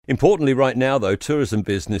Importantly, right now, though, tourism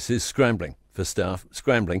business is scrambling for staff,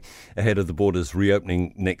 scrambling ahead of the borders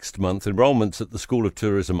reopening next month. Enrolments at the School of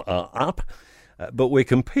Tourism are up, but we're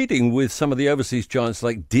competing with some of the overseas giants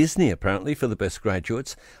like Disney, apparently, for the best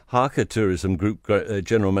graduates. Harker Tourism Group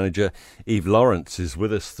General Manager Eve Lawrence is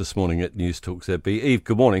with us this morning at News Talk ZB. Eve,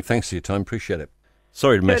 good morning. Thanks for your time. Appreciate it.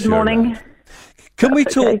 Sorry to mess you around. Good morning. Can we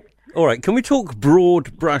talk? Okay. All right, can we talk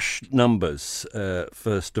broad brush numbers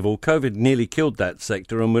first of all? COVID nearly killed that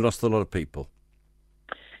sector and we lost a lot of people.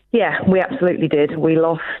 Yeah, we absolutely did. We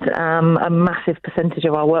lost a massive percentage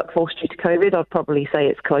of our workforce due to COVID. I'd probably say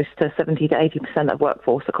it's close to 70 to 80% of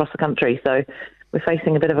workforce across the country. So we're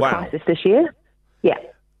facing a bit of a crisis this year. Yeah,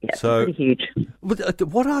 so pretty huge.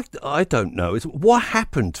 What I don't know is what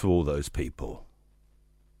happened to all those people?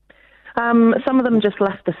 Some of them just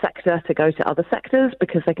left the sector to go to other sectors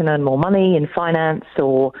because they can earn more money in finance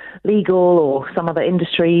or legal or some other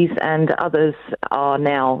industries, and others are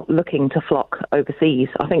now looking to flock overseas.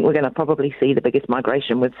 I think we're going to probably see the biggest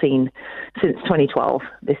migration we've seen since 2012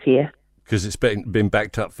 this year. Because it's been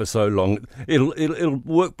backed up for so long. It'll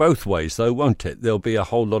work both ways, though, won't it? There'll be a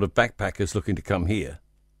whole lot of backpackers looking to come here.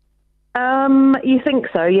 You think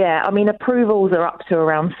so, yeah. I mean, approvals are up to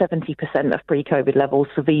around 70% of pre-COVID levels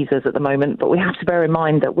for visas at the moment, but we have to bear in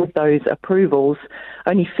mind that with those approvals,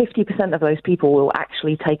 only 50% of those people will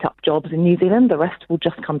actually take up jobs in New Zealand. The rest will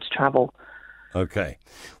just come to travel. Okay.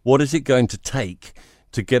 What is it going to take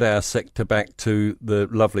to get our sector back to the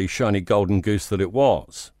lovely, shiny golden goose that it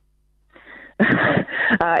was?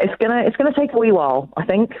 It's gonna take a wee while, I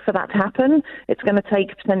think, for that to happen. It's going to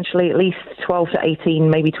take potentially at least 12 to 18,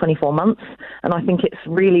 maybe 24 months. And I think it's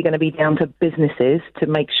really going to be down to businesses to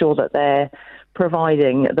make sure that they're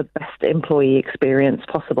providing the best employee experience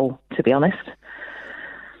possible, to be honest.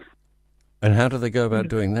 And how do they go about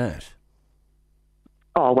doing that?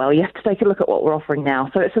 Oh, well, you have to take a look at what we're offering now.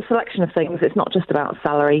 So it's a selection of things. It's not just about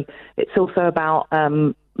salary. It's also about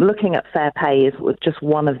looking at fair pay is just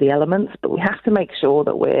one of the elements, but we have to make sure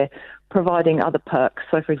that we're providing other perks.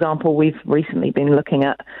 So, for example, we've recently been looking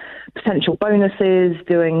at potential bonuses,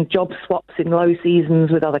 doing job swaps in low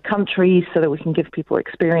seasons with other countries so that we can give people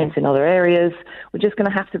experience in other areas. We're just going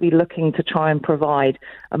to have to be looking to try and provide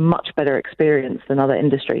a much better experience than other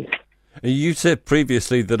industries. You said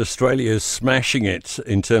previously that Australia is smashing it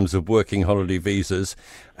in terms of working holiday visas.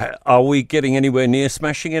 Are we getting anywhere near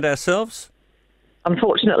smashing it ourselves?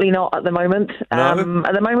 Unfortunately not at the moment. No?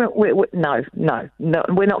 At the moment, no.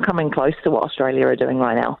 We're not coming close to what Australia are doing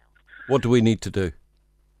right now. What do we need to do?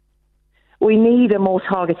 We need a more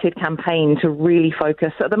targeted campaign to really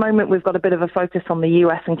focus. At the moment, we've got a bit of a focus on the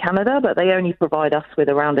US and Canada, but they only provide us with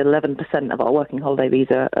around 11% of our working holiday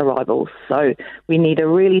visa arrivals. So we need a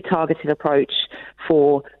really targeted approach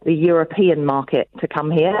for the European market to come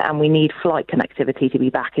here, and we need flight connectivity to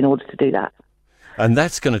be back in order to do that. And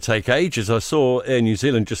that's going to take ages. I saw Air New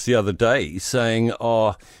Zealand just the other day saying,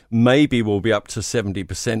 maybe we'll be up to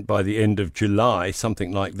 70% by the end of July,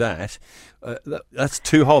 something like that. That's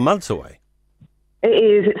 2 whole months away. It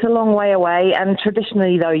is. It's a long way away. And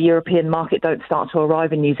traditionally, though, European market don't start to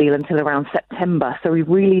arrive in New Zealand until around September. So we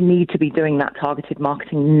really need to be doing that targeted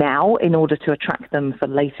marketing now in order to attract them for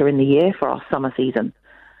later in the year for our summer season.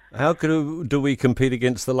 How do we compete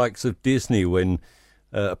against the likes of Disney when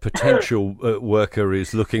a potential worker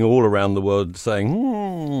is looking all around the world saying,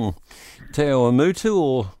 Te Awamutu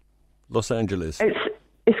or Los Angeles?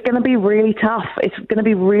 It's going to be really tough. It's going to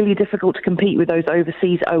be really difficult to compete with those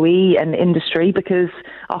overseas OE and industry because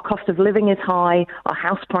our cost of living is high, our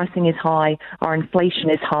house pricing is high, our inflation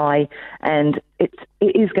is high, and it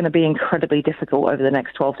is going to be incredibly difficult over the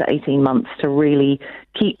next 12 to 18 months to really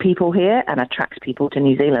keep people here and attract people to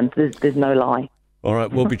New Zealand. There's no lie. All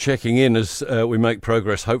right, we'll be checking in as we make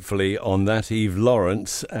progress, hopefully, on that. Eve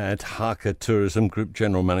Lawrence at Harker Tourism Group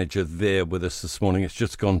General Manager there with us this morning. It's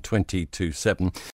just gone 20 to 7.